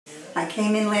I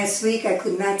came in last week, I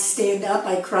could not stand up.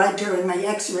 I cried during my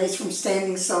x-rays from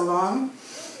standing so long.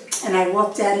 And I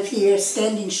walked out of here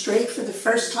standing straight for the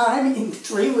first time in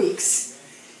 3 weeks.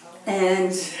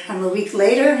 And I'm a week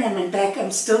later, and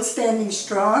I'm still standing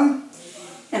strong.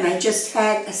 And I just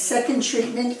had a second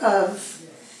treatment of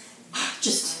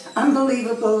just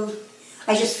unbelievable.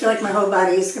 I just feel like my whole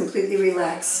body is completely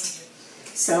relaxed.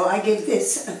 So I give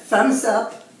this a thumbs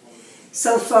up.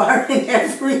 So far, and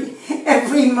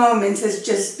every moment has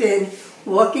just been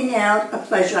walking out a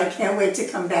pleasure. I can't wait to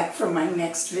come back for my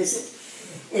next visit.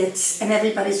 And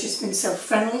everybody's just been so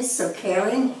friendly, so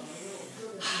caring.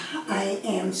 I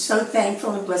am so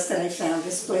thankful and blessed that I found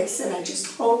this place, and I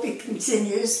just hope it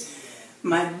continues.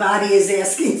 My body is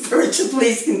asking for it to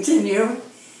please continue,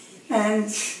 and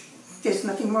there's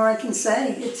nothing more I can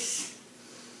say. It's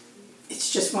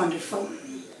just wonderful.